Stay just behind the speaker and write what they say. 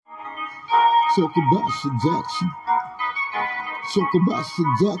Talk about seduction. Talk about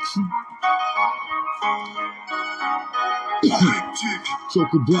seduction.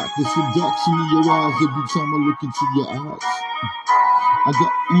 Talk about the seduction in your eyes every time I look into your eyes. I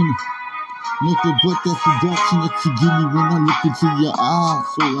got nothing but that seduction that you give me when I look into your eyes.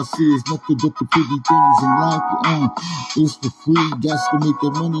 All I see is nothing but the pretty things in life. It's for free, got to make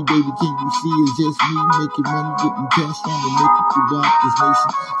that money, baby. Can't you see it's just me making money, getting cash, trying to make it throughout this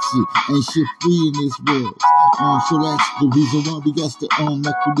nation. Shit, ain't shit free in this world. So that's the reason why we got to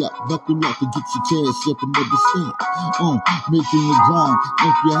buckle up and get your cash up and understand. Making it grind.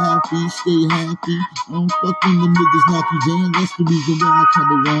 If you're happy, stay happy. Fuck when the niggas knock you down. That's the reason why I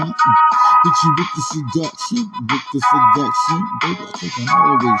come around. Hit you with the seduction, baby. I think I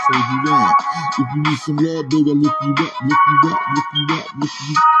always hold you down. If you need some love, baby, I lift you up, lift you up, lift you up, lift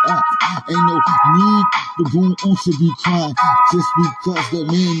you up. Ain't no need to go on to be crying just because that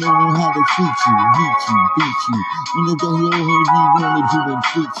man don't know how to treat you, beat you. When the hell he wanna do and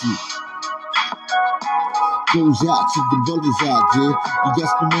treat you. Goes out to the brothers out there. You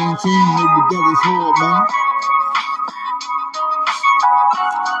got to maintain, you know the brothers hard, man.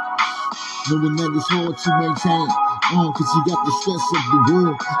 Knowing that it's hard to maintain, cause you got the stress of the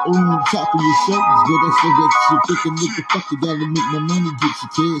world all on top of your shoulders. But that's so that shit, think a nigga fuck, you gotta make my money, get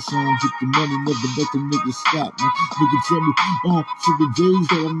your cash on, get the money, never let the nigga stop me. Nigga tell me, to the days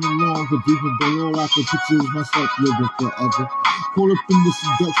that I'm no longer breathing, but all I can picture is myself living forever. Call up in the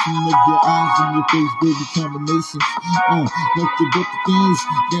seduction of your eyes and your face, baby, combinations. Nothing but the things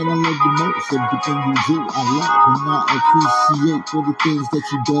that I love the most. Everything you do, I love and I appreciate for the things that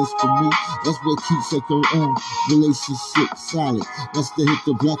you does for me. That's what keeps like our own relationship solid. That's to hit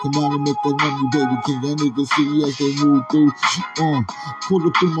the block and down and make that money, baby. Can that nigga see as they move through? Pull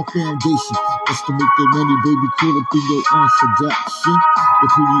up in my foundation. That's to make that money, baby. Pull up in your own seduction. The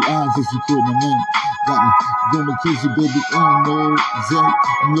pretty eyes as you call my name. Got me going crazy, baby. No, Zay.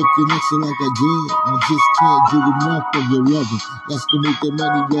 I'm looking at you like I did. I just can't get enough of your loving. That's to make that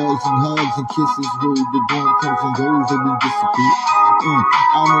money, loves and hugs and kisses. Where the going comes and goes and we disappear.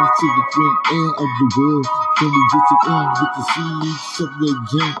 I'm into the thin air of the world. Can we get it on with the seeds of the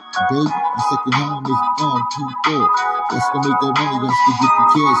gem, baby? The second home is on P4. That's to make that money, that's to get the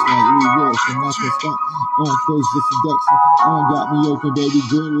cash like we walk. And I can stop cause the seduction. Got me open, baby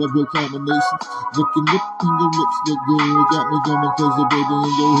girl, love your combinations. Looking up and your lips look good. Got me going crazy, baby,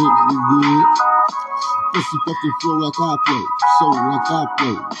 and your hips look good. Pussy fucking flow like I flow, soul like I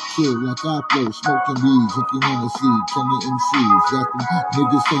flow, chill like I flow, smoking weed, drinking Hennessy, killing MCs, got them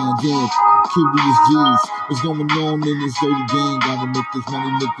niggas saying dead, curious G's, what's going on in this dirty gang, gotta make this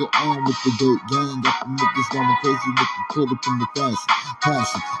money, nigga, on with the dirt gang, got them niggas going crazy, looking caught up in the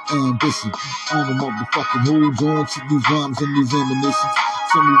passion, ambition, on the motherfucking holds on to these rhymes and these ammunitions.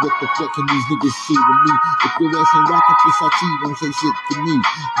 Tell me what the fuck can these niggas see with me? If your ass ain't rockin' for Sachi, don't say shit to me.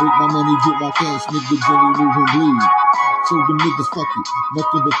 Make my money, get my cash, nigga, Jenny, move and bleed. So the niggas fuck it,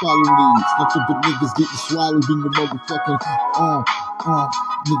 nothing but follow leads. Nothing but niggas getting swallowed in the motherfucking,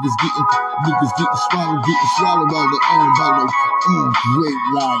 niggas getting swallowed by the, great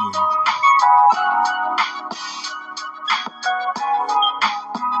lion.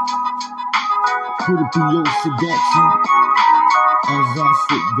 Put up in your seduction. As I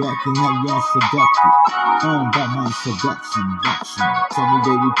sit back and have y'all seducted by my seduction. Tell me,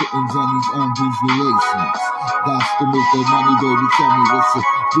 baby, putting Johnny's on these relations. Got to make that money, baby. Tell me what you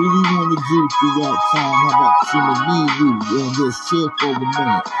really want to do throughout time. How about you and me, you, on this chill for the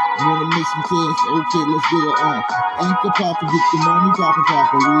minute? You want to make some cash? Okay, let's get it on. Ain't the papa get the money,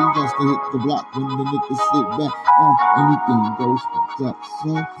 properly. Just to hit the block when the niggas sit back on. Anything goes for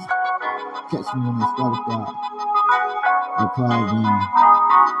seduction. Catch me on that Spotify. The problem.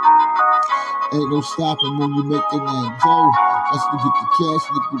 Ain't no stopping when you making that dough. That's to get the cash,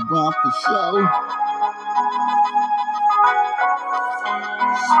 nigga, rob the show.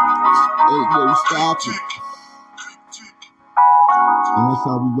 Ain't no stopping. And that's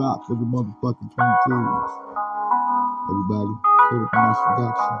how we rock for the motherfucking 22s. Everybody, put up in my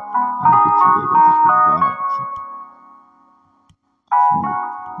seduction. I look at you, baby. I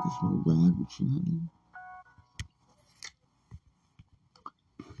just wanna ride with you, honey.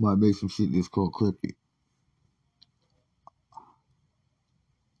 Might make some shit that's called Cricket.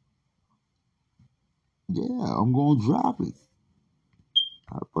 Yeah, I'm gonna drop it.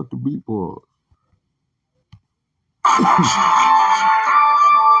 I fuck the beat for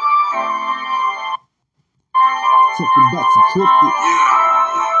Talking about the Cricket.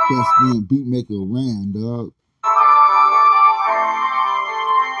 Best man beat maker around, dog.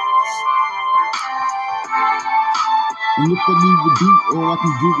 And if I need to beat, all I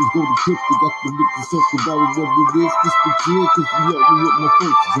can do is go to crypto. Got the niggas talk about it, what it is. This the kid, cause we help me with my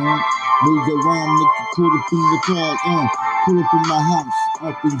folks, Made that rhyme, nigga, caught up in the crowd, Pull up in my house,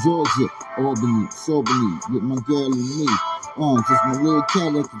 up in Georgia, Albany, with my girl and me. Just my little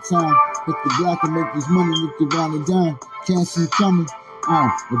cat at the time. Hit the block and make this money, nigga, round and down. Can't see coming.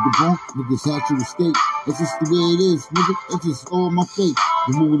 With the bump, niggas had to escape. That's just the way it is, nigga. That's just all my fate.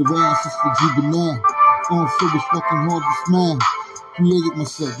 You move it around since the juvenile. So it's fucking hard to smile. Created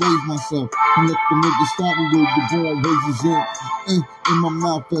myself, raised myself, and let the niggas stop me with the ball raises in my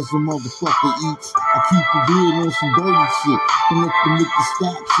mouth as a motherfucker eats. I keep it real on some dirty shit, and let the niggas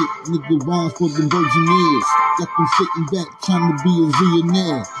stop shit. Nigga rhymes for them virgin ears. Got them sitting back trying to be a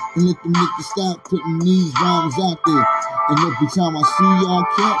zillionaire, and let the niggas stop putting these rhymes out there. And every time I see y'all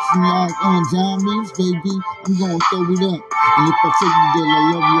cats and y'all on diamonds, baby, I'm gonna throw it up. And if I tell you that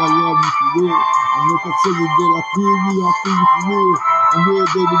I love you for real. And if I tell you that I feel you for real. And real,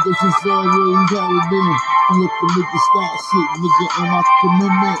 baby, this is all real and how it been. And let the niggas start shit, nigga, on my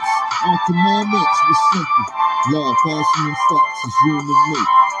commandments. On commandments, we're simple. Love, passion, and facts is you and me.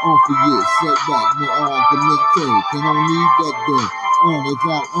 For years, setback, no argument, and don't need that there. It's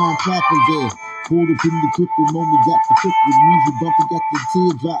out on proper there. Pulled up in the crippin' moment, got the quick with music bumping, got the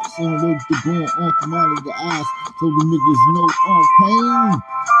teardrops on, wrote the bone on from out of the eyes, so the niggas know pain.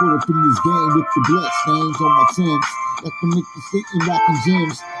 Pulled up in this game with the blood stains on my Timbs. Got the niggas sitting rockin'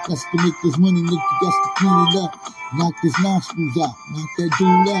 gems. That's to make this money, nigga, that's to clean it up. Knock his nostrils out, knock that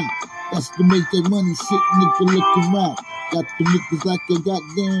dude out. That's to make that money sit, nigga, looking out. Got the niggas like a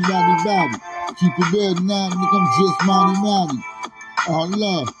goddamn rowdy. Keep it real now, nigga, I'm just Monty. Oh,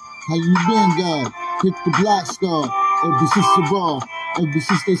 love. How you been, God? Hit the block star. Ever since the ball. Ever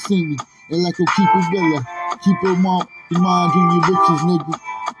since they see me. They like to keep it real. Keep your mind on your bitches, nigga.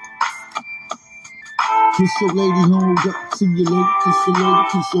 Kiss your lady, hold up. See you later. Kiss your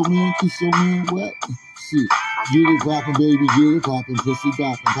lady. Kiss your man. What? Shit. Get it poppin', baby. Get it poppin'. Pussy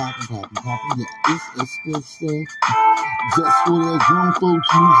poppin'. Yeah, it's exclusive. Just for that grown folks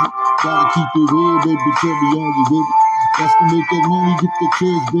music. Gotta keep it real, baby. Tell me all you with it. That's to make that money, get the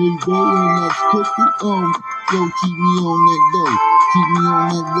kids, baby, and that's cookie. Yo, keep me on that dough. Keep me on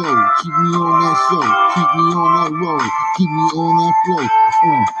that road. Keep me on that show. Keep me on that road. Keep me on that flow.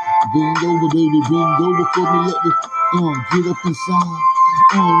 Bend over, baby, bend over for me. Let me get up inside.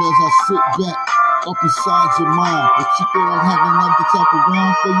 As I sit back up inside your mind. But you thought I had another type of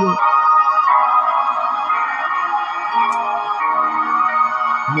round for you?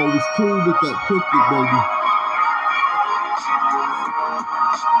 No, it's cool with that cookie, baby.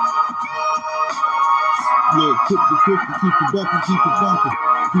 Yeah, keep it bumpin'.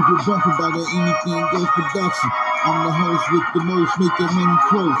 Keep it bumpin' by that anything goes production. I'm the host with the most, make that money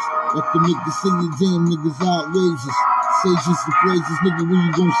close. Let the niggas sing the damn niggas outrageous. Sages the phrases, nigga, when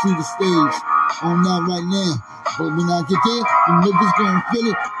you gon' see the stage? On that right now. But when I get there, the niggas gon'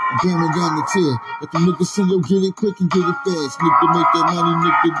 feel it. I'm burning down the tear. Let the niggas sing, yo, get it quick and get it fast. Nigga, make that money,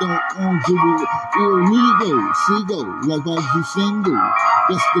 nigga, don't do it. Illegal, single, like I do single.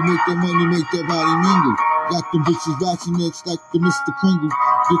 Just to make that money, make that body mingle. Got them bitches watching next like the Mr. Kringle.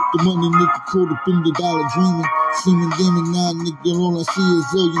 Get the money, nigga, caught up in the dollar dreaming. Seeming dim and now, nigga, all I see is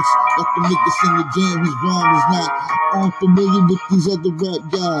zillions. Got the niggas in the jam, his rhyme is not unfamiliar with these other rap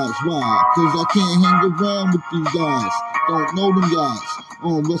guys. Why? Cause I can't hang around with these guys. Don't know them guys.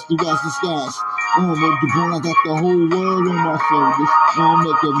 Rusty Rising Skies. With the ground, I got the whole world on my shoulders.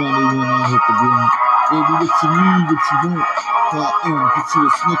 Make that money when I hit the ground. Baby, what you need, what you want. Get you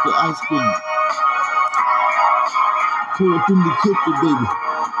a snicker ice cream. Pull up in the kitchen, baby.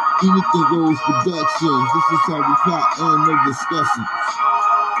 Anything goes productions. This is how we plot and no discussions.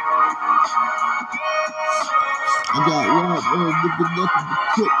 I got love, nigga, nothing but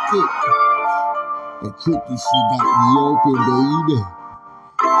cook it. That cookie, she got me open, baby.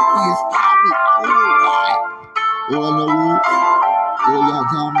 Can't stop it. All I know is, all y'all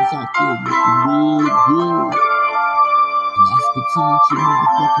diamonds out there looking real good. And let's continue to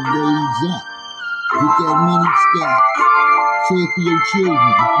motherfucking raise up. Get that money stacked. Care for your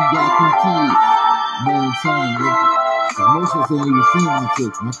children if you got some kids. Maintain, nigga. Most of us ain't even seen my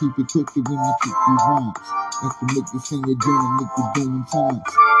children. I keep it cookie when I keep these rhymes. Like the niggas sing it down, niggas doing times.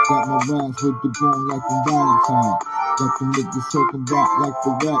 Got my rhymes with the bone like in Valentine. Got the niggas talking about like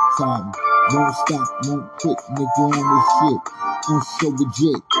the rap time. Won't stop, won't quit, nigga on this shit. I'm so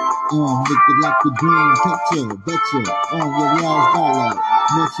legit. Nigga like the green picture, betcha. On your last dollar.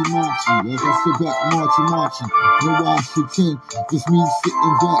 Machi, as I sit back, marching. No I should tend, just me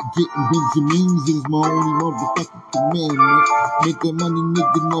sitting back, getting Benjamins is my only motherfucking commandment. Make that money,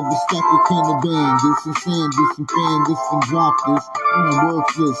 nigga, never stop it, can the band. This some sand, this some fan, this some drop this. I'm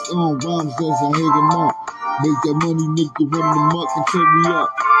worthless, rhymes as I hit them up. Make that money, nigga, run them up and turn me up.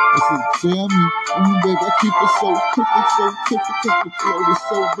 I said, tell me, baby, I keep it so crooked, cause the flow is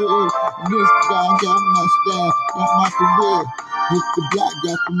so big. This guy got my style, got my career. Hit the block,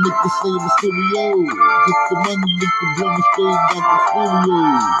 got the niggas say the stereo. Get the money, nigga, blow me straight, got the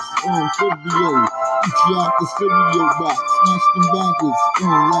stereos. Stereo. Eat you out the stereo box, snatch them backwards.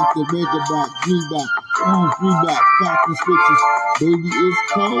 Like the regular box, G-box. 3 box, popping switches. Baby, it's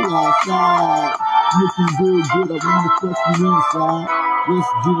cold outside. Looking good, I wanna fuck you inside.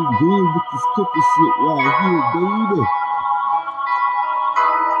 Let's get it good with this cookie shit right here, baby.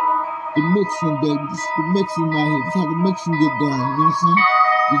 The mixing, baby. This is the mixing right here. This is how the mixing get done, you know what I'm saying?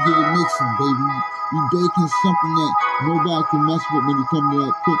 You get it mixing, baby. You baking something that nobody can mess with when you come to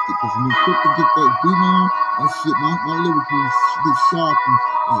that cookie. Because when you cook to get that beat on, that shit, my lyrics get sharpened,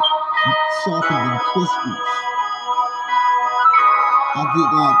 like sharpened and crispy. I get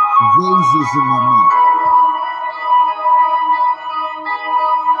like razors in my mouth.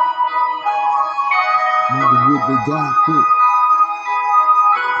 Never would they die quick.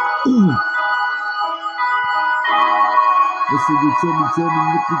 They say you tell me,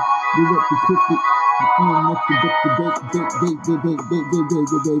 nigga, we up the cricket. Nothing but the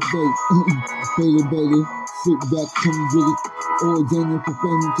baby. Sit back, come with it. All Daniel for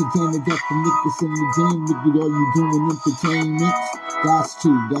fame entertainment. Got the niggas in the game. Look at all you doing entertainment. That's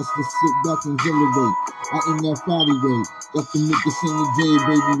the sit back and celebrate. I in that body way. Got the niggas in the day,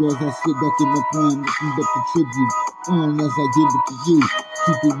 baby. As I sit back in my prime, nothing but the tribute. As I give it to you.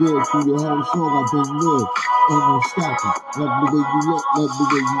 Keep it real through the whole song. I've been real. Ain't no stopping. Love the way you look, love the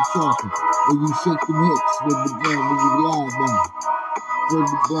way you talking. When you shake them hips with the gun, when you lie down. With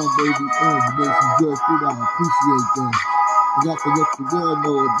the gun, baby, you made some good food, I appreciate that. I got to let the world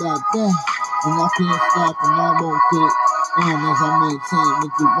know about that. And I can't stop and I won't quit. As I maintain,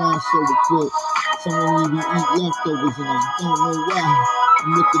 make the wine show the clip. Someone even eat leftovers and I don't know why.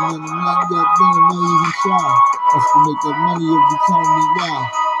 I'm looking at them like that, damn, I even try. That's to make that money every time we ride.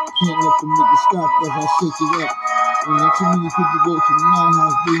 Can't let them niggas stop as I shake it up. And not too many people go to the night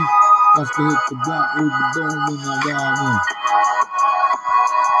house, baby. That's to hit the block with the bone when I ride in.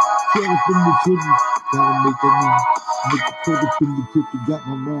 Shut up in the tribute, gotta make that money. Make the product in the cookie, got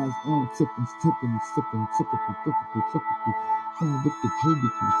my minds on tipping, typical. With the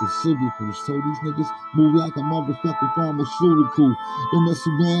cubicles, the cubicles. So these niggas move like a motherfucking pharmaceutical. Don't mess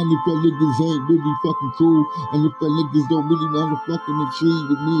around if that niggas ain't really fucking cool. And if that niggas don't really motherfucking agree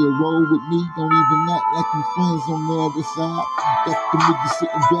with me or roll with me, don't even act like we friends on the other side. Got the niggas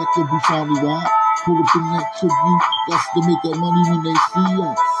sitting back every time we ride. Pull up in that tribute, that's to make that money when they see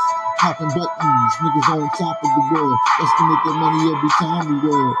us. Popping buttons, niggas on top of the world. That's to make that money every time we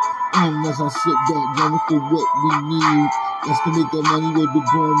roll. As I sit back, going for what we need. That's to make that money with the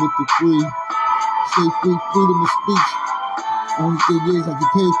grown with the free. Say free, freedom of speech. Only thing is I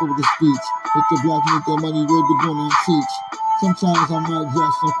get paid for the speech. With the block, make that money with the grown I teach. Sometimes I might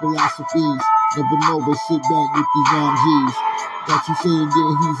drop some philosophies. Never know, but sit back with these rhyme G's. Got you saying that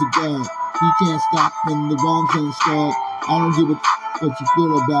he's a god. He can't stop when the rhymes ain't start. I don't give a what you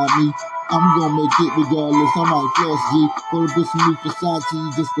feel about me. I'm gonna make it regardless. I might floss G. Put a bit some new Versace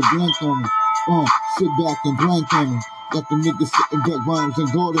just to blank on them. Sit back and blank on them. Got the niggas sitting back rhymes and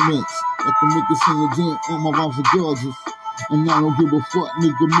garments. Got the niggas saying damn, all my rhymes are gorgeous. And I don't give a fuck,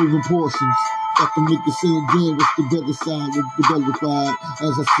 nigga moving portions. Got the niggas saying damn, what's the better side with the better side.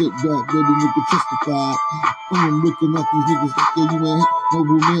 As I sit back, baby nigga testify. I'm looking at these niggas like yeah, you ain't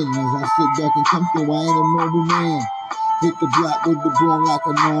noble men. As I sit back and come through, I ain't a noble man. Hit the block with the broom like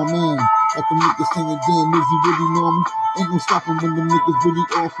a normal man. Got the niggas saying, damn, is he really normal? Ain't no stopping when the niggas really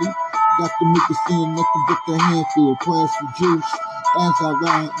awful. Got the niggas saying nothing but the handful. Prayers for juice. As I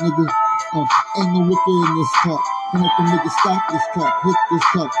ride, nigga, ain't no liquor in this cup. Can't let the niggas stop this cup, hit this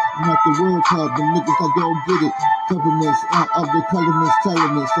cup. I'm like the World Cup, the niggas I go get it. Governments of the colorments,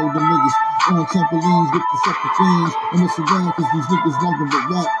 telements. So the niggas on trampolines with the sucker fiends. And it's around cause these niggas nothing but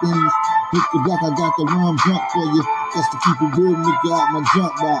rap things. Hit the block, I got the rhyme jump for you. Just to keep it real, nigga, out my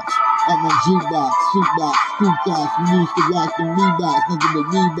jump box. Out my G-box, shootbox, scoop box. We used to rock them Reeboks, nigga, the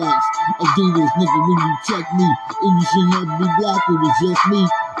Reeboks. Adidas, nigga, when you check me. And you should never be blocked, it was just me.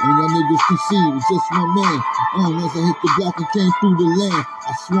 And y'all niggas can see it was just one man. As I hit the block and came through the land.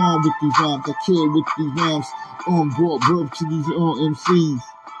 I swarm with these rhymes, I kill with these rhymes. Brought birth to these MCs.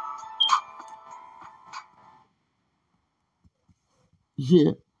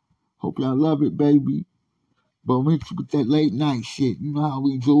 Yeah, hope y'all love it, baby. But I'm hit you with that late night shit. You know how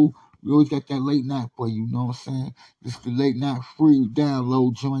we do. We always got that late night for you, know what I'm saying? This the late night free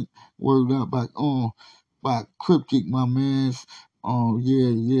download joint. Word up by Cryptic, my mans.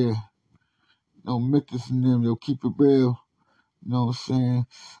 Yeah. No Mythos in them, they'll keep it real. You know what I'm saying?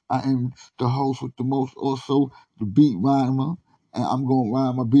 I am the host with the most, also the beat rhymer. And I'm gonna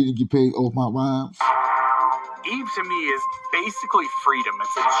rhyme my beat and get paid off my rhymes. Eve to me is basically freedom.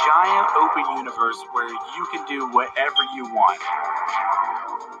 It's a giant open universe where you can do whatever you want.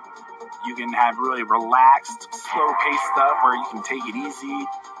 You can have really relaxed, slow-paced stuff where you can take it easy.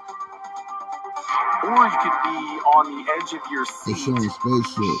 Or you could be on the edge of your seat,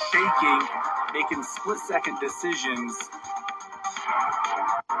 shaking, making split-second decisions.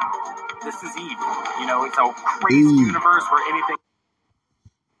 This is Eve. You know, it's a crazy universe where anything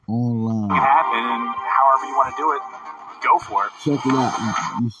online can happen, and however you want to do it, go for it. Check it out.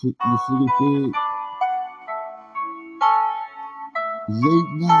 You see the fed?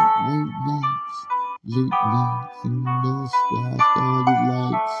 Late nights in the sky, starry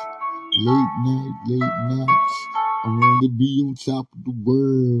lights. Late nights. I wanna be on top of the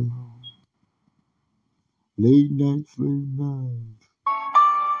world. Late nights. I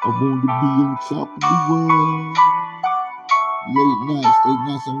wanna be on top of the world. Late nights,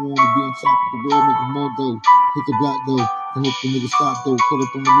 I wanna be on top of the world, make more dough. Hit the block though, and hope the niggas stop though. Pull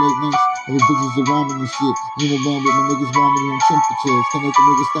up on them late nights, every bitches are rhyming and shit. Ain't around with my niggas rhyming on temperatures. Can't make a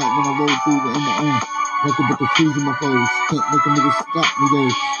nigga stop when I roll through the M.O. Nothing but the freezing my foes. Can't make a nigga stop me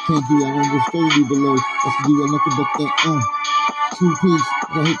though. Can't do that on the story below. That's to do that nothing but that 2-piece.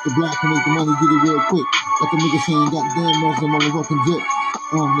 I hit the block and make the money, get it real quick. Like a nigga saying, goddamn, that's a motherfucking dip.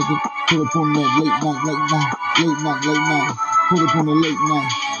 Nigga, pull up on that late night. Pull up on the late night.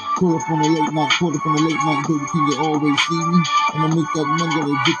 Pull up on the late night, baby, can you always see me? I'ma make that money,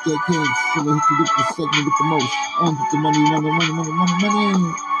 gotta get that cash. So I hit you with the segment with the most. Get the money.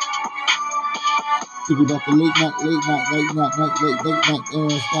 Think about the late night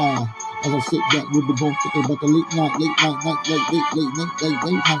style. As I sit back with the bone, thinking about the late night.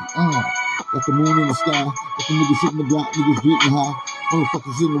 Got the moon in the sky, got the niggas hitting the block, niggas getting high.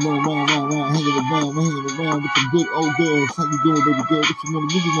 Motherfuckers in the round, hanging around with some good old girls. How you doing, baby girl? What you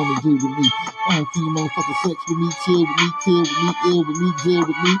really wanna do with me? Can you motherfucking sex with me, chill with me, ill with me, deal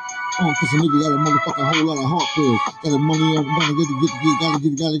with me? Cause a nigga got a motherfucking whole lot of heart filled. Got the money on the gotta get it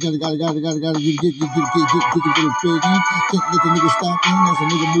filled in. Can't let the nigga stop in as a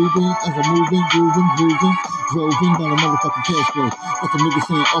nigga moving, grooving by the motherfucking cash flow. Got the nigga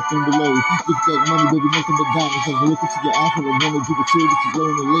saying up and below. Get that money, baby, nothing but diamonds. As I look into your eyes, I wanna do the chill with you,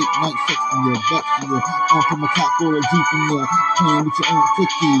 blowing the late night sex in your back in your put my cock or a deep in there. Playing with your own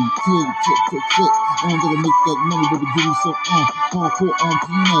clicky, click. I'm gonna make that money, baby, give me some hardcore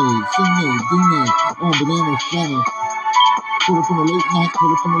banana flannel. Pull up on the late night,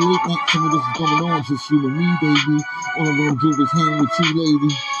 tell me this is going on, just you and me, baby. All I'm gonna do is hang with you,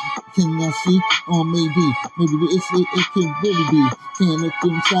 lady. Can I see? Maybe it can really be. Can't let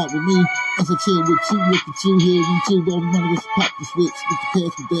them shot with me. As I chill with you, look at you, here and chill, but I'm gonna just pop the switch. Get the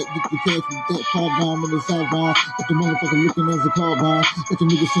cash with that, car bomb in the side bomb. Got the motherfucker looking as a car bomb. Got the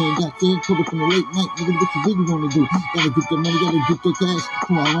nigga saying, goddamn, pull up on the late night, nigga, what you really wanna do? Gotta get the money, gotta get the cash.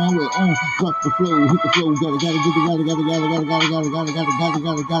 Come around with drop the flow, hit the flow, gotta get it.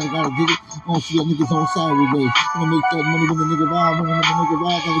 See that niggas on sideways. Gonna make that money when the nigga ride, gotta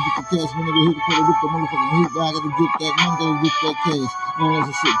get the cash, when nigga hit the color with the motherfucking hoop, I gotta get that money, gotta get that cash. As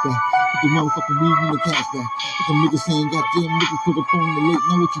I sit back, put the motherfucking weed in the cash back. Put the nigga saying, goddamn, nigga, put up on the late,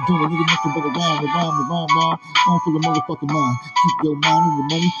 know what you doing, nigga, nothing but a rhyme, on for the motherfucking mind. Keep your mind on the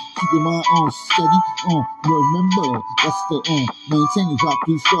money, keep your mind on steady, remember, that's the, maintaining, drop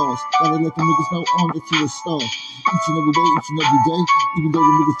these stars. Gotta let the niggas know, that you a star. Each and every day, even though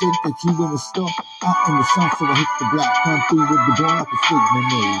the niggas think that you in the star, out in the sun, so I hit the block, come through with the ball like a figure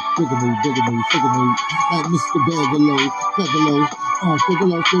move, like Mr. Figure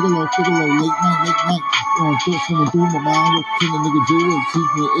low, late night, thoughts coming through my mind, what can a nigga do, and keep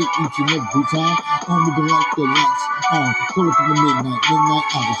me each and every time, moving like the lights, pull up in the midnight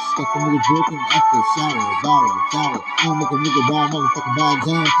hours, got the nigga dripping after shower, make a nigga buy motherfucking bag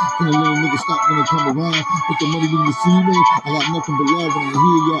down, can a little nigga stop when they come around, with the money when you see me, I got nothing but love when I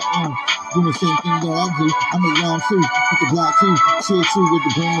hear y'all, doing the same thing that I do, I make round two, with the block too, chill too, with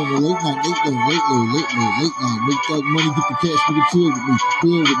the brain on the late night, make that money, get the cash, nigga, chill with me,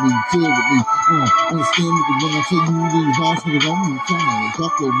 understand nigga, when I tell you these vibes, nigga, I'm trying to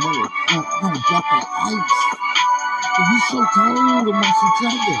drop your mother, drop that ice, cause we so cold amongst each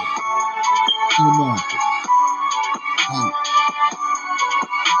other, in the market,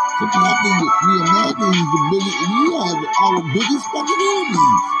 Something I think that we Americans we are our biggest fucking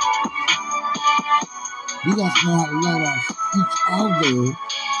enemies. We got to know how to love each other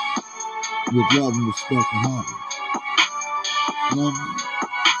with love and respect and harmony. You know what I mean?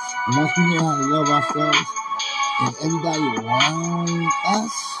 And once we know how to love ourselves and everybody around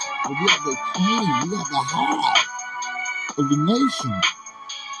us, we have the queen, we have the heart of the nation.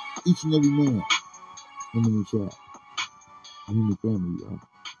 Each and every man, woman, and child. I mean the family, y'all.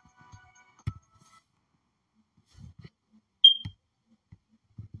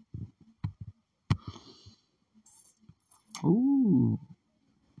 Ooh.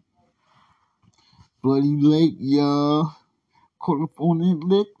 Bloody Lake, y'all. Caught up on that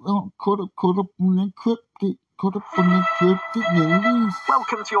lick, caught up on that cryptic, caught up on that cryptic release.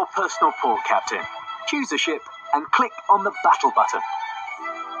 Welcome to your personal port, Captain. Choose a ship and click on the battle button.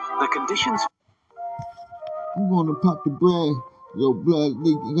 The conditions... I'm gonna pop the bread. Yo, Blood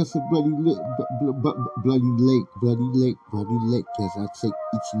Lake, that's a bloody lake, bloody lake, as I take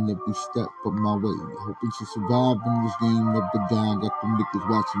each and every step of my way. Hoping to survive in this game, never die. Got them niggas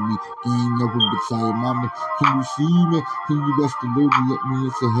watching me, they ain't never been tired. Mama, can you see me? Can you rest the Lord and let me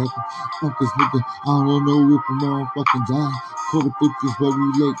into heaven? Cause nigga, I don't know if I'm motherfucking dying. Caught up with this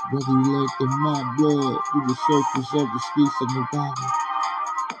bloody lake, in my blood, through the surface of the streets of nobody.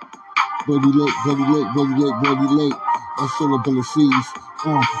 Bloody lake. That's all of the seas.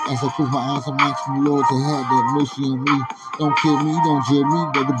 As I close my eyes, I'm asking the Lord to have that mercy on me. Don't kill me, don't jail me.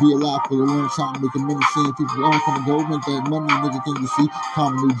 Better be alive for a long time. Making money, seeing people on come and go. Make that money, nigga, can you see?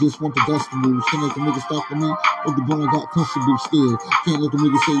 Commonly just want the dust to move. Can't let the nigga stop for me. But the bone I got comfortable still. Can't let the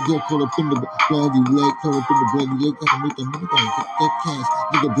nigga say, yo, caught up in the bloody lake. Caught up in the bloody lake. Gotta make that money, gotta get that cash.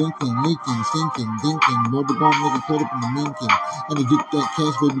 Nigga blinking, making, thinking, dinking. More the bone nigga caught up in the minking. Gotta get that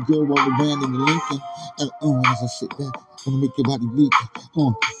cash, baby girl, while the band in the Lincoln. And as I sit back, gonna make your body leak.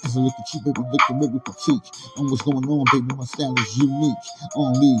 As I look at you, baby, look at me for teach. What's going on, baby? My style is unique.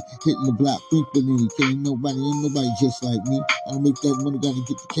 On me, hitting the block frequently. Ain't nobody just like me. Gotta make that money, gotta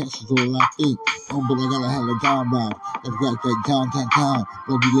get the cash, is all I think. But I gotta have a down vibe. Gotta got that down.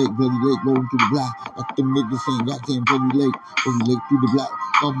 Bloody lake, rolling through the block. Got them niggas saying, goddamn bloody lake through the block.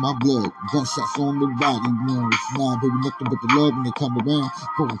 Of my blood, gunshots on the body. Man, it's not, baby, nothing but the love when they come around.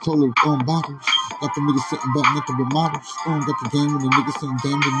 Coca-Cola bottles. Got the niggas sitting back, nothing but models. Got the game when the niggas sitting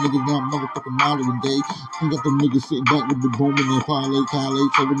down, the niggas not motherfucking modeling day. Got the niggas sitting back with the boom and their parlay.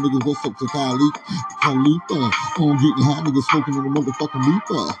 Tell them niggas what's up to Khalifa. Getting high, niggas smoking on the motherfucking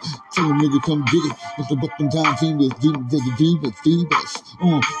reaper. Tell them niggas come get it. With the buck them down divas.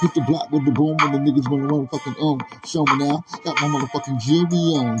 Hit the block with the boom and the niggas wanna run fucking show me now. Got my motherfucking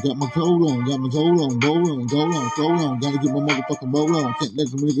jewelry on, got my gold on, roll on, flow on. Gotta get my motherfucking roll on. Can't let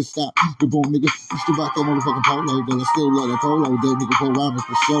them niggas stop. The boom nigga, used to rock that motherfucking polo, but I still love that polo. That nigga pull around me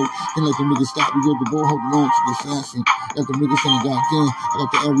for show. Can't let them niggas stop. We got the ball holding on to the assassin. Got the niggas saying, goddamn, I got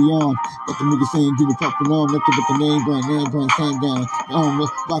the Arion. Got the niggas saying, give the poppin' on, nothing but the name brand, same down.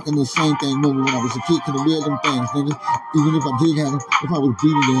 Rocking the same thing. Remember when I was a kid, couldn't wear them things, nigga. Even if I did have them, if I was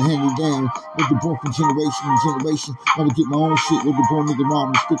beating and handing down, with the ball from generation to generation, I would get my own shit with the ball nigga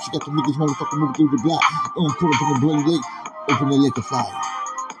rhyme and scripts. Got the niggas motherfucking moving through the block. Caught up in the bloody lake, open the lake of fire.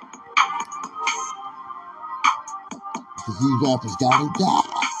 Cause these rappers gotta die.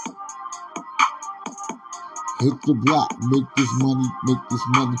 Hit the block, make this money,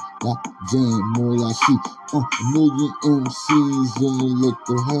 goddamn, all I see. A million MCs in the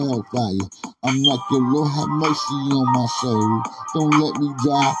liquor hellfire. I'm like, your Lord have mercy on my soul. Don't let me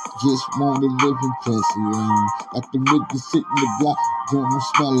die, just wanna live in plenty. Got the niggas sitting the block, don't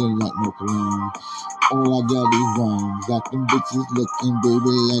smelling like no cologne. All I got is rhymes. Got them bitches looking,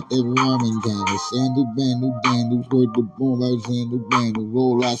 baby, like they woman got a sandal bandals, word the boom, I was in the bandals.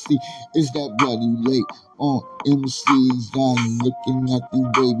 All I see is that bloody lake. MCs dying, looking at these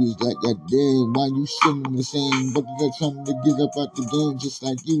babies like that. Damn, why you shitting the same? But they're trying to get up out the game just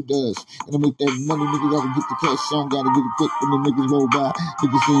like you does. And I make that money, nigga, gotta get the cash on, gotta get it quick when the niggas roll by.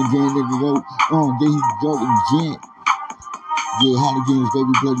 Niggas saying, damn, nigga, roll. There he go again. Yeah, Holligans,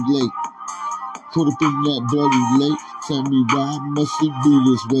 baby, bloody lake. Caught up in that bloody lake. Tell me why must it be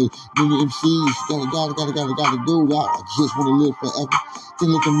this way? Many MCs gotta go out. I just wanna live forever. Can't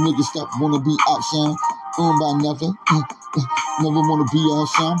let them niggas stop, wanna be outshine. By nothing. Never wanna be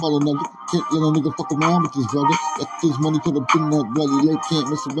outshine by another. Can't let a nigga fuck around with this brother. Got this money put up in that bloody lake. Can't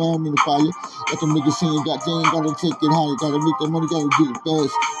mess around in the fire. Got them niggas saying, goddamn, gotta take it higher. Gotta make that money, gotta get it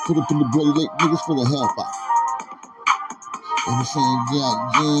fast. Put up in the bloody lake, niggas for the hellfire. I'm saying,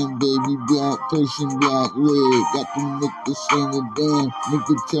 goddamn, baby, black person, black red. Got them niggas saying, damn,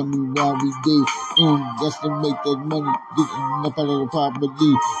 nigga, tell me why we do. That's to make that money, getting up out of the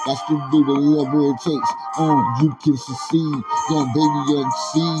poverty. That's to do whatever it takes. You can succeed, young baby, young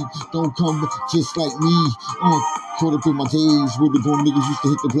seed. Don't come just like me. Caught up in my days where the born niggas used to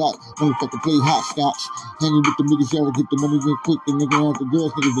hit the block. Motherfucker play hopscotch. Hanging with the niggas, gotta get the money real quick. The nigga out the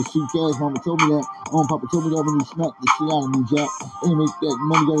girls, niggas was too fast. Mama told me that. Papa told me that when he smacked the shit out of me, Jack. And make that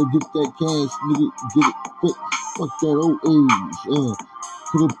money, gotta get that cash, nigga. Get it quick. Fuck that old age.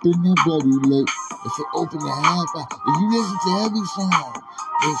 Put up in that bloody lake. If it open the half, if you listen to every song,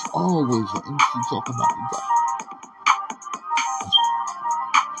 there's always an MC talking about the guy.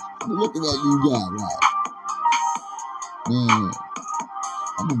 Look at that you got, right? Man,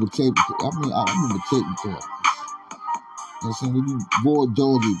 I remember tape recorders. I'm saying, when you raw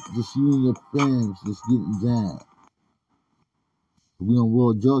doggy, just you and your friends just getting down. We don't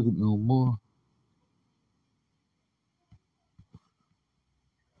raw dog it no more.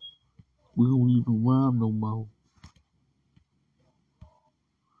 We don't even rhyme no more.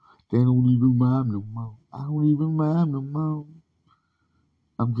 They don't even rhyme no more. I don't even rhyme no more.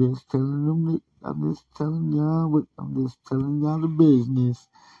 I'm just telling y'all the business.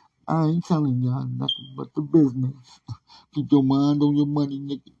 I ain't telling y'all nothing but the business. Keep your mind on your money,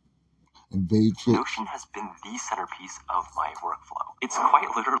 nigga. Invade trips. Notion has been the centerpiece of my workflow. It's quite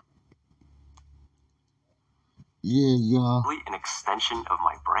literally an extension of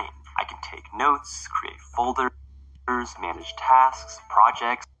my brain. I can take notes, create folders, manage tasks,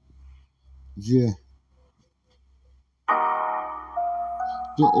 projects. Yeah.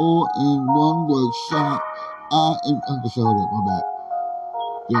 The all-in-one workshop. Hold up, my bad.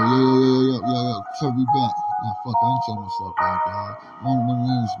 Yo. Tell me back. Nah, fuck, I ain't telling myself back, y'all. One of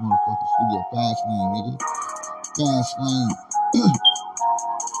these motherfuckers studio. Fast name, nigga. Fast name.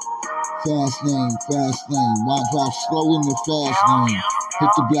 Fast name. Why drive slow in the fast lane?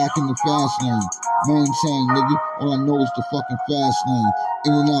 Hit the black in the fast lane. Maintain, nigga. All I know is the fucking fast lane.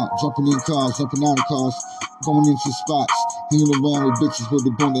 In and out, jumping in cars, jumping out of cars, going into spots, hanging around with bitches with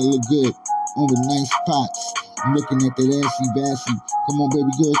the bone that look good, on with nice pots. I'm looking at that assy bassy. Come on, baby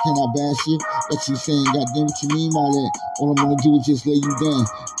girl, can I bash you? What you saying? Goddamn, what you mean by that? All I'm gonna do is just lay you down.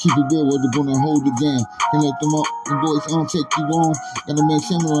 Keep it real, they're gonna hold it down. Can't let them up, the boys don't take you on. Gotta make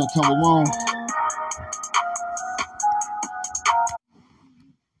sure I come along.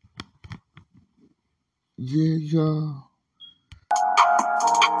 Yeah.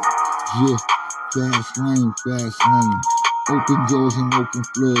 Fast lane. Open doors and open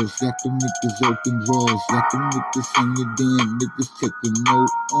floors. Got them niggas open drawers. Got them niggas on your damn niggas taking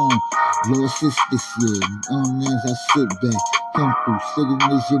note on. Lost this year. As I sit back. Come through,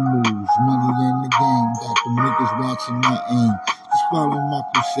 signature moves. Money in the game. Got them niggas watching my aim. Just follow my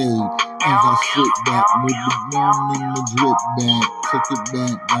crusade. As I sit back. With the bone in the drip back. Took it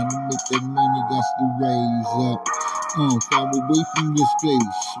back. Gotta make that money. Got to raise up. Far away from this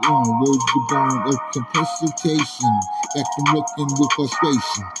place. Word the bone of capacitation. Got them looking with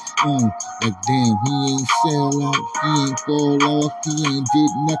frustration. Like damn, he ain't sell out, he ain't fall off, he ain't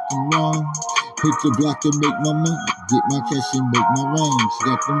did nothing wrong. Hit the block to make my money, get my cash and make my rhymes.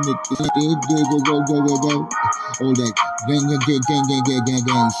 Got them niggas go. All that gang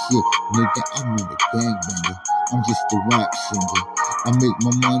shit. Nigga, I'm not a gangbanger. I'm just a rap singer. I make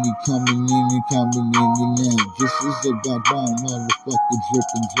my money coming in and out. This is about bomb, motherfucker,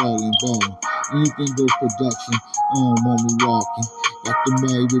 dripping, drawing, balling. Anything go production, mommy walking. Got the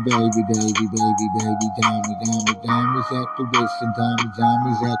baby, diamonds at the waist and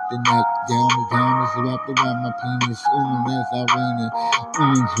diamonds at the neck, diamonds wrapped around my penis, as I rain it,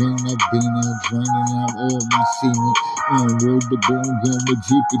 drain up, draining out all my semen, word the bone, gun with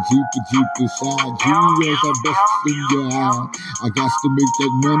jeep side, G-Rose, I bust in your eye, I got to make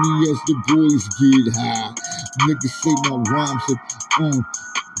that money as the boys get high, niggas say my rhymes are,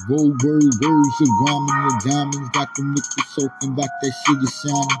 roll words of rhyming the diamonds, got them niggas soaking back that shit is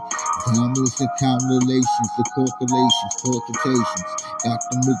shining. Diamonds and combinations, the calculations, portations. Got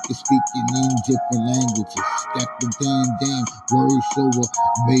them niggas speaking in different languages. Got them damn words so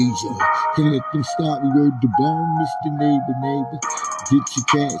major. Can't let them stop me, word the bone, Mr. Neighbor. Get your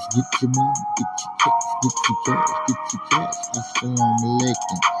cash, get your money, get your cash. Assalamu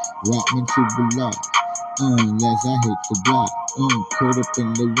alaikum, rock me to the lot. As I hit the block, caught up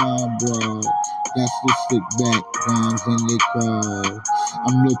in the rhyme, bro. That's the stick back, rhymes in the crowd.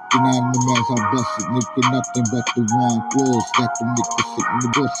 I'm looking at them as I bust it, nigga, nothing but the rhyme floors. Got them niggas sitting the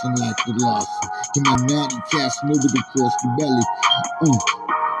bustin' like the Larson. Come on, naughty cast, nobody across the belly.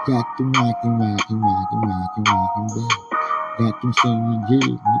 Got them rockin', back. Got them singing,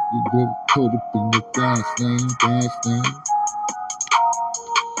 yeah, nigga, caught up in the fast lane.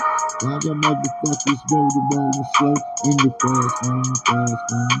 Why the motherfuckers rolling slow in the fast lane, fast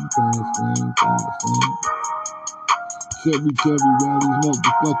lane, fast lane, fast lane. Cherry, why these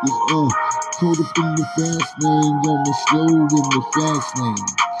motherfuckers caught up in the fast lane, going slow in the fast lane.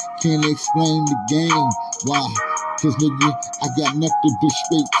 Can't explain the game, why? Cause nigga, I got nothing but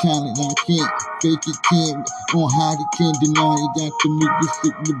straight talent. I can't fake it, can't hide it, can't deny it. Got the niggas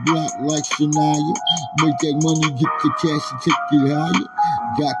sitting the block like Shania. Make that money, get the cash and take it higher.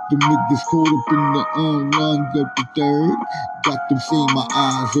 Got them niggas caught up in the run up the third. Got them seeing my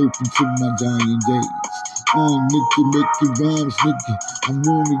eyes open to my dying days. Nigga, making rhymes, nigga. I'm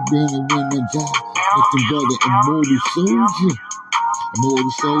only gonna win a job. Nothing but an immortal soldier.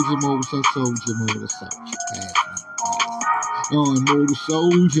 Immortal soldier, immortal soldier, immortal soldier. Immortal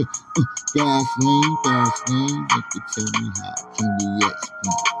soldier. Fast lane, nigga, tell me how can we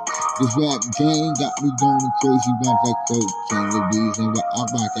explain? This rap game got me going crazy, rap like cocaine. The reason why I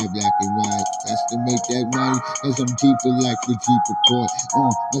rock that black and white, that's to make that money, as I'm deeper like the deeper port.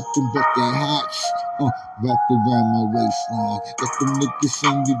 Nothing but that hot wrapped around my waistline. Let them niggas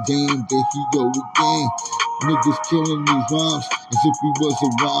sing the damn, there he go again. Niggas killing these rhymes as if he was a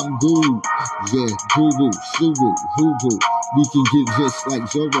rhyme guru. Yeah, guru, suru, hooboo. We can get just like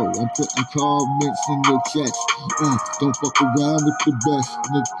Zorro. I'm putting comments in your chest. Don't fuck around with the best,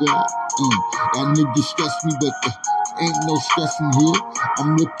 nigga. That nigga stress me, but ain't no stressing here.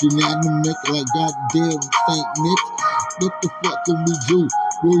 I'm looking at him like goddamn Saint Nick. What the fuck can we do?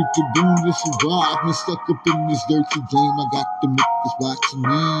 Word to boom to survive and stuck up in this dirty game. I got the niggas watching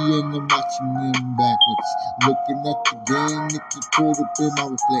me and I'm watching them backwards. Looking at the game, nigga caught up in my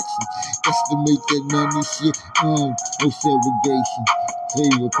reflection. Just to make that money shit, no segregation.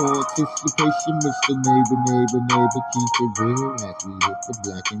 Flavor participation, Mr. Neighbor, keep it real as we hit the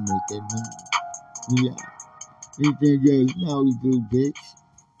black and make that money. Yeah. Anything else, you know how we do, bitch.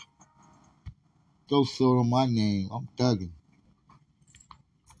 Go sort on my name, I'm thugging.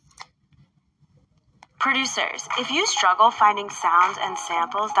 Producers, if you struggle finding sounds and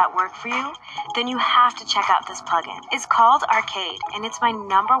samples that work for you, then you have to check out this plugin. It's called Arcade, and it's my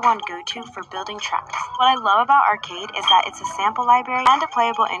 #1 go-to for building tracks. What I love about Arcade is that it's a sample library and a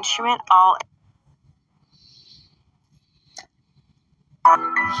playable instrument all.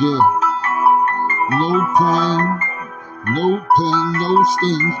 Yeah. No pain, no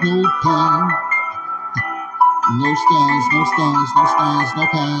stings, no pain. No stings, no pain. No stings,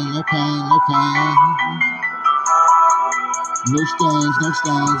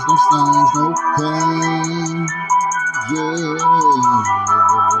 no pain. Yeah.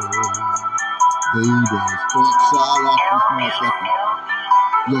 Baby, fuck side off this motherfucker.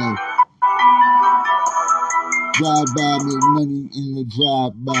 Yo. Drive by, make money in the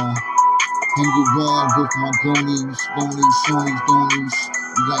drive by. Hang around with my gonies. We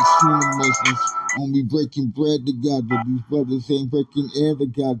like swooning Muslims. Only breaking bread together. These brothers ain't breaking air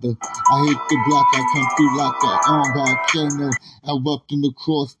together. I hit the block, I come through like an volcano. I walking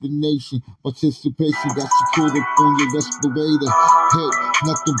across the nation. Participation got you caught up on your respirator. Hey,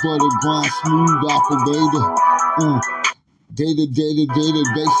 nothing but a grind, smooth operator. Data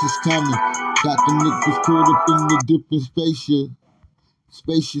basis coming. Got the niggas caught up in the different spaceship.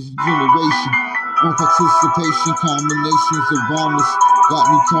 Spacious generation. Participation, combinations of rhymes got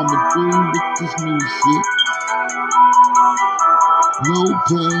me coming through with this new shit. No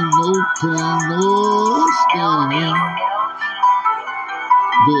pain, no stain.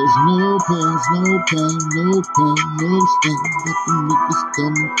 There's no pain, no stain. Let the niggas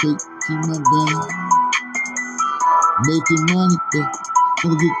come and take to my brain. Making money, baby.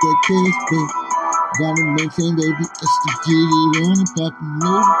 Gotta get that cash, baby. Gotta maintain, baby, just to get it on and poppin'.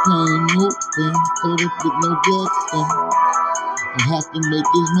 No pain, caught up with no blood stain. I have to make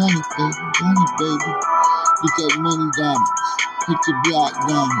this money, baby. Get that money diamonds, hit the block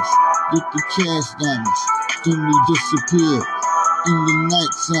diamonds, get the cash diamonds. Then we disappear in the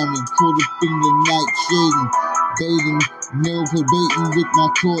night, Simon, caught up in the night shading, dating, nail pervating with my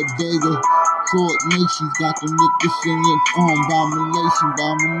court data. Coordinations got the niggas singing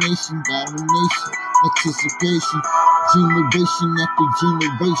domination. Participation, generation after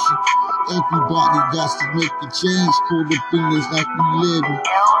generation. Everybody got to make the change. Caught up in this like we living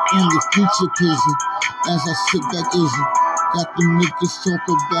in the future prison. As I sit back, got the niggas talk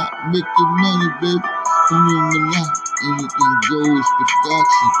about making money, baby. Illuminati, anything goes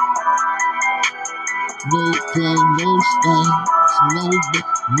production. No pain, no stains. No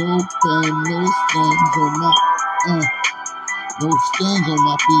pain, no stains on my no stains on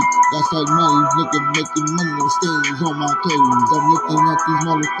my feet. That's like money, nigga making money. No stains on my clothes. I'm looking at these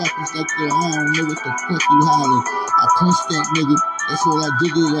motherfuckers like I don't know what the fuck you hollering. I punch that nigga. That's all I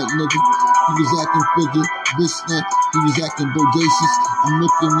did to that nigga. He was acting figure, bitch snap. He was acting bodacious. I'm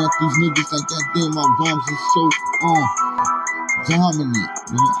looking at these niggas like goddamn, my rhymes are so dominant.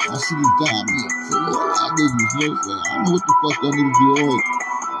 You know, I see this dominant. So all y'all niggas, you know what I'm saying? I don't know what the fuck y'all niggas be all.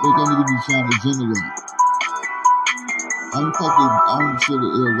 What y'all niggas be trying to generate. I don't share the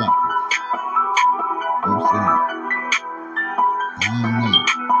ill rappers. You know what I'm saying? I don't know.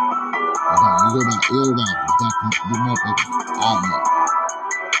 You go by ill rappers, that can do motherfuckers. I don't know.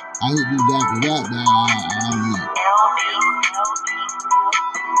 I hit these guys for rap now, I don't know.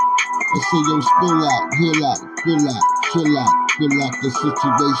 Let's say yo, spill out, heal out, fill out, chill out, fill out the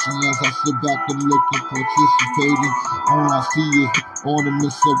situation as I sit back and look and participating. All I see is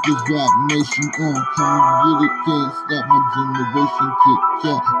ornaments of this rap nation. Come get it, can't stop my generation.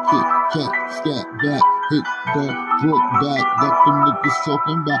 Kick, scat back, hit the brook back. That them niggas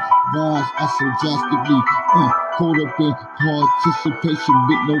talking about bars, I so drastically caught up in participation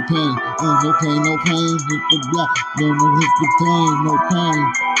with no pain. No pain, hit the block, no hit the pain, no pain.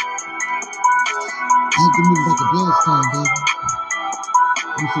 I have to move like a bloodstorm, baby.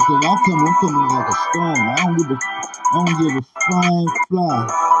 I'm coming like a storm. I don't give a flying fly.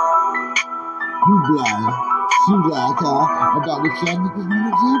 Who blind? She blind, about what y'all niggas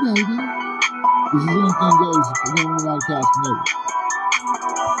wanna do, baby. This is anything goes if you don't know how to cast notes.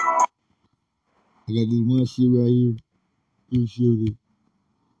 I got this one shit right here. You shoot it.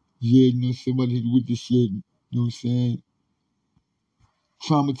 Yeah, you know, somebody hit with this shit. You know what I'm saying?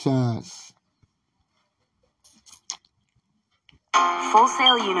 Traumatized. Full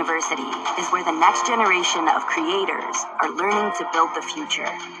Sail University is where the next generation of creators are learning to build the future.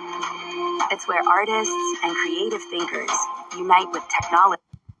 It's where artists and creative thinkers unite with technology.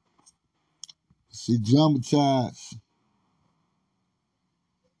 See, traumatized.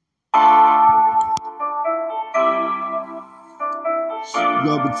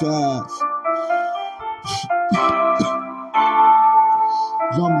 Traumatized.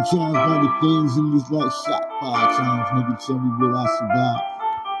 Traumatized by the things in this life. Shot 5 times, nigga, tell me will I survive.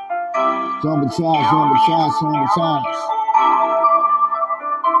 Traumatized.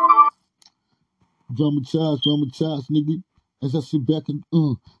 Traumatized, nigga. As I sit back and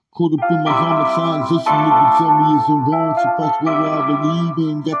caught up in my traumatization, nigga tell me it's wrong to fight what I believe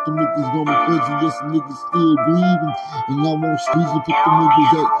in. Got them niggas going crazy, yes, niggas still breathing. And I won't squeeze and put the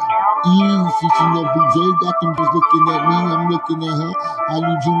niggas at ease each and every day. Got them just looking at me, I'm looking at her. How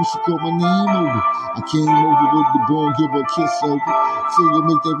you doing? She called my name over. I came over with the ball and give her a kiss over. Say you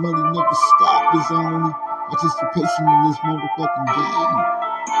make that money never stop. It's only participation in this motherfucking game.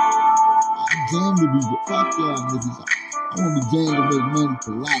 I'm damn to be the fuck y'all niggas. I want to be damn to make money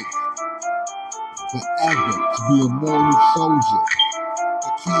for life. Forever. To be a mortal soldier. I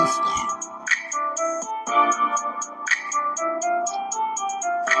can't stop.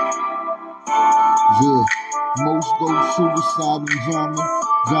 Yeah. Most go suicide and drama.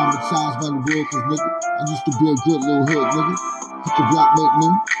 Dramatized by the world, cause nigga, I used to be a good little hood, nigga. Hit the block, make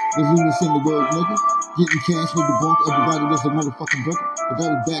money. Was even in the world, nigga. Getting cash with the bunk, everybody was a motherfucking brother. But that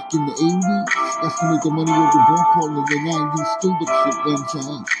was back in the 80s. That's to make the money with the bunk part of the 90s. Stupid shit done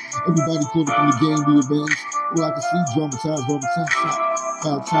changed. Everybody caught up in the game, be avenged. All I can see, traumatized, shot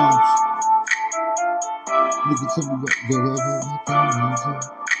 5 times. Nigga tell me what,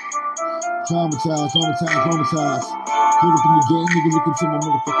 traumatized. Caught up in the game, nigga look into my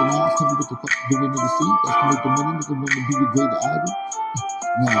motherfucking eyes. Tell me what the fuck do a nigga see? That's to make the money, nigga want to be the greater idol.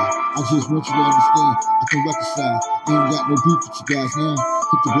 Nah, I just want you to understand, I can reconcile. I ain't got no beef with you guys now.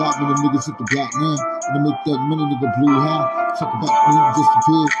 Hit the block when the niggas hit the block now. When I make that money, nigga blue high. Talk about me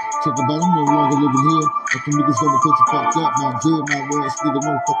disappeared. Talk about I'm no longer living here. Like the niggas gonna put you fucked up. My dead, my words, get the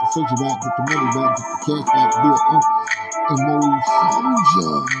motherfucking soldier back. Get the money back, get the cash back. Be a immortal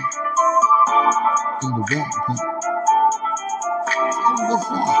soldier. In the rap, okay? What's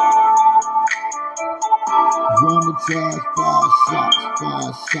that? Traumatized, 5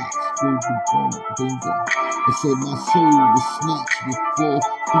 shots, through the bone, baby. They said my soul was snatched before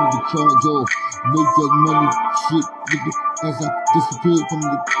through the charge off. Make that money, shit, nigga, as I disappeared from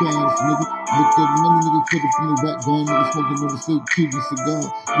the crowds, nigga. Make that money, nigga, put it from the background, nigga, smoking on the straight Cuban cigar.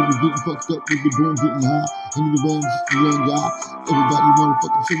 Nigga getting fucked up with the boom, getting high. And the man just a young guy. Everybody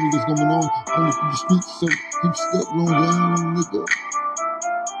motherfucking tell me what's going on from the streets, so keep step long down, nigga.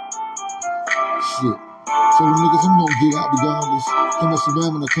 Shit. So the niggas, I'm gonna get out regardless. Too much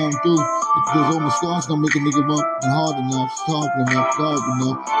around when I come through. Because all my scars don't make a nigga up and hard enough, sharp enough, dark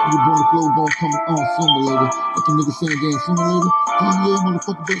enough. Nigga born the flow gon' come on sooner or later. Let the nigga saying damn sooner or later. Hell yeah,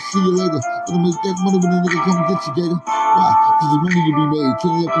 motherfucker, bet see you later. Gonna make that money when the nigga come get you, gator. Why? Cause there's money to be made.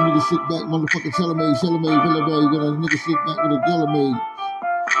 Can't let the nigga sit back, motherfucker, tell him, Bella, gonna nigga sit back with a Della made.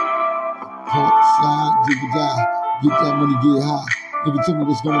 Pump, slide, jiggy die. Get that money, get high. Nigga tell me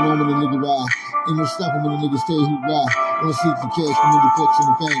what's going on when the nigga ride. Ain't no stopping when the nigga stay who ride. All I see is the cash, the nigga fucks in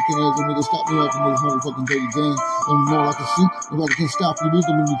the bank. Can't have a nigga stop me up from this motherfucking dirty game. Only more I can see, nobody can stop you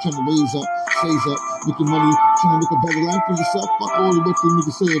either when you trying to raise up, stays up, making money, trying to make a better life for yourself. Fuck all the what the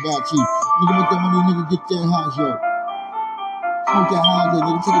nigga say about you. Nigga make that money, nigga get that high, yo. Smoke that high, yo,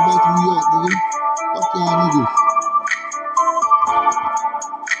 nigga, take it back to New York, nigga. Fuck y'all niggas.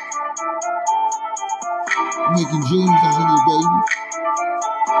 Making dreams out here, baby.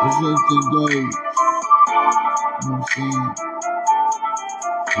 That's everything goes. You know what I'm saying?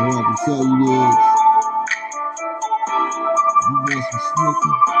 All I can tell you is, you want some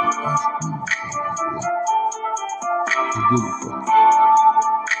smoking, that's cool. I did it for you.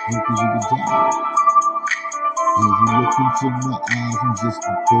 Because you be tired. As you look into my eyes, I'm just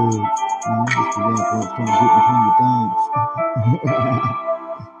a bird. I'm just a rapper trying to get between your thumbs.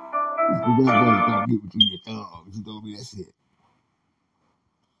 Just a rapper trying to get between your thumbs. You know me, that's it.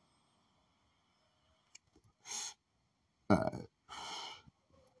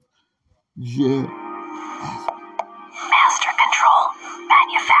 Yeah. Master Control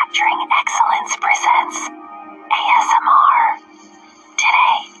Manufacturing Excellence presents ASMR.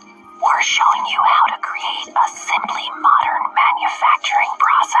 Today, we're showing you how to create a simply modern manufacturing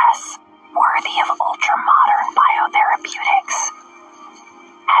process worthy of ultra-modern biotherapeutics.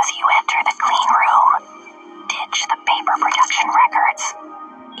 As you enter the clean room, ditch the paper production records.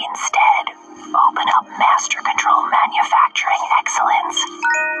 Instead, open up Master Control Manufacturing Excellence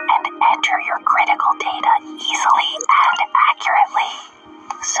and enter your critical data easily and accurately,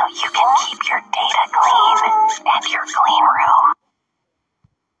 so you can keep your data clean and your clean room.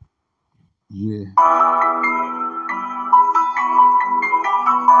 Yeah.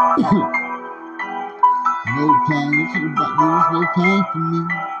 No pain, you talking about there's no pain for me,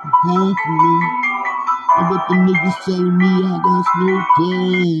 no pain for me. I bet the niggas telling me I got no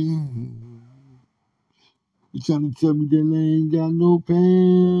pain. You trying to tell me that I ain't got no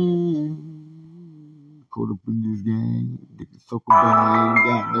pain. Caught up in this game, niggas talk about I ain't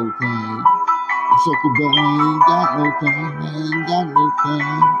got no pain. They talk about I ain't got no pain, I ain't got no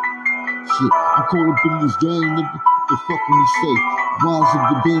pain. Shit, I'm caught up in this game, nigga. What the fuck can you say? Wines and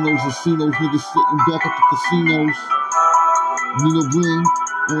Gabinos, casinos, niggas sitting back at the casinos. Need a ring,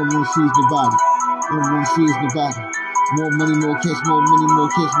 all I wanna see is nobody. All I wanna see is nobody. More money, more cash, more money,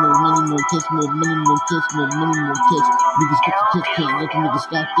 more cash, more money, more cash, more money, more cash, more money, more cash. Niggas get the catch, can't let the niggas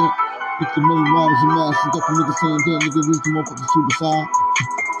stop that. Get the money, rhymes and mass. You got the niggas saying, damn, nigga, reach the motherfuckers to the side.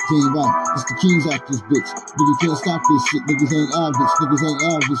 Damn right, it's the kings out this bitch. Niggas can't stop this shit. Niggas ain't average. Niggas ain't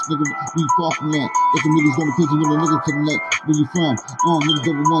average. Nigga, we far from that. Get the niggas gonna pitch you when a nigga connect. Where you from? Niggas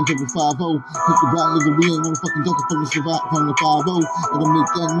double 1, double 5-0. Hit the block, nigga, we ain't motherfucking joking from the survive from the 5-0. Gotta make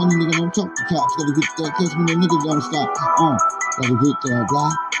that money, nigga, don't talk to cops. Gotta get that cash when the nigga don't stop. Gotta hit the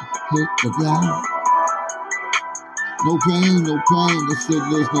block, hit the block. No pain, no pain. They said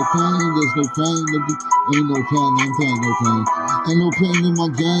there's no pain, there's no pain, nigga. Ain't no pain, no pain, no pain. Ain't no pain in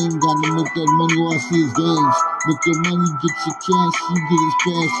my game. Gotta make that money, all I see is games. Make your money, get your cash, you get it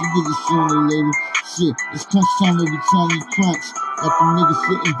fast, you get it sooner or later. Shit, it's crunch time every time you crunch. Got them niggas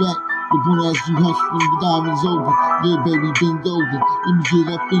sitting back. The one as you hunch when the diamond's over. Yeah, baby, bend over. Let me get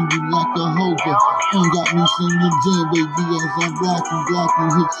up in you like a hover. Ain't got me singing jam, baby, as I'm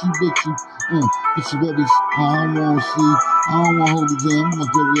blocking, hit you with you. Hit you babies. I don't wanna see. I don't wanna hold it down. I'm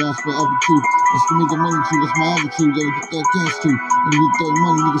gonna dirty ass forever too. That's to make the money too. That's my attitude. Gotta get that cash too. Gotta get that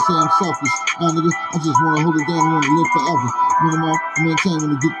money. Nigga say I'm selfish. Nah, nigga, I just wanna hold it down. I wanna live forever. When I'm out, maintain,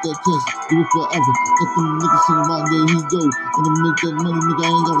 wanna get that cash. Do it forever. Let them niggas sing about there he go. Gonna make that money, nigga.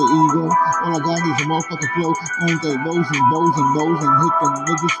 I ain't got an ego. All I got is a motherfucking flow. I ain't got bows and bows and bows and hit them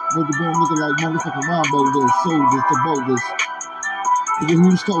niggas. With the bone nigga like motherfucking Rambo. They're soldiers, the bogus. Nigga,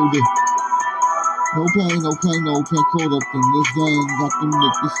 who's colder? No pain, no pain, no pain. Caught up in this game. Got them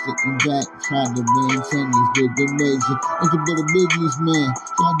niggas sitting back, trying to maintain this big major. Ain't but a businessman.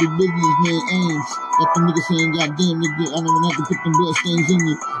 Trying to do businessman aims. Got them niggas saying, goddamn nigga, I don't have to put them blood stains in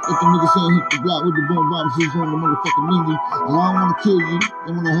you. Got them niggas saying, hit the block with the bone bombs on the motherfucking menu. And I don't wanna kill you, I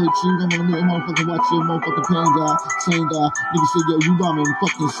wanna hurt you. I wanna make a motherfucking watch your motherfucking pain die, same die. Nigga say, yo, you bombing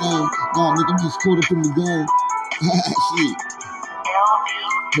fucking same. Nah, nigga, I'm just caught up in the game. Shit.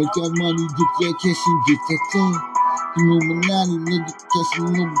 Make that money, get that cash and get that time. Illuminati, nigga,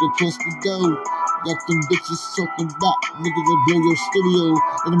 casting over the cost of dough. Got them bitches talking about, nigga, that blow your stereo.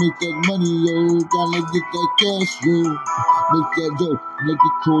 Gotta make that money, yo. Gotta get that cash, yo. Make that dough. Nigga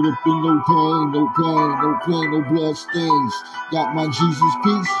caught up in no pain, no pain, no pain, no blood stains. Got my Jesus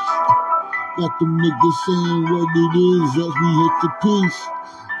peace. Got them niggas saying what it is as we hit the piece.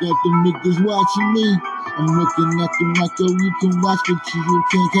 Got them niggas watching me. I'm looking at them like, yo, you can watch, but you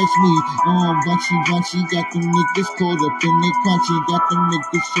can't catch me. Bunchy, got them niggas caught up in their country. Got them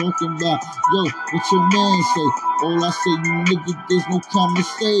niggas talking about, yo, what your man say? All I say, you nigga, there's no time to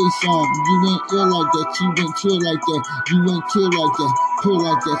say something. You ain't ill like that, you ain't chill like that, you ain't kill like that, pull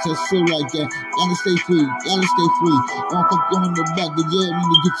like that, just feel like that. Gotta stay free, gotta stay free. Don't fuck on the back, but yeah, we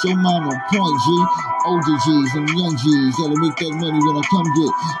need to get your mind on point, G. Older G's and young G's, gotta make that money when I come and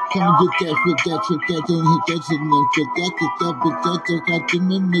get that, flip that, trick that, then hit that shit, and then flip that, get that, bitch, that, got them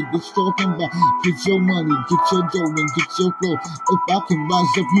niggas talking about, get your money, get your dough, and get your flow. If I can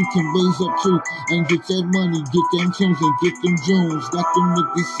rise up, you can raise up too, and get that money, get them tunes, and get them Jones. Got them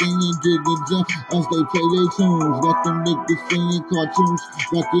niggas singing, getting down as they play their tunes. Got them niggas singing cartoons,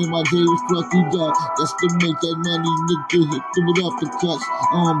 back in my day was Fluffy Dog. That's to make that money, nigga, hit them with uppercuts.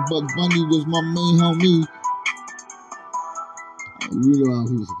 But Bunny was my main homie. You know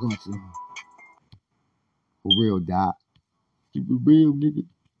who's a country. For real, Doc. Keep it real, nigga.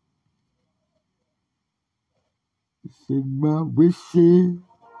 It's in my wishes.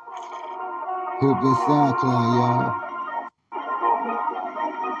 Hit that SoundCloud, y'all.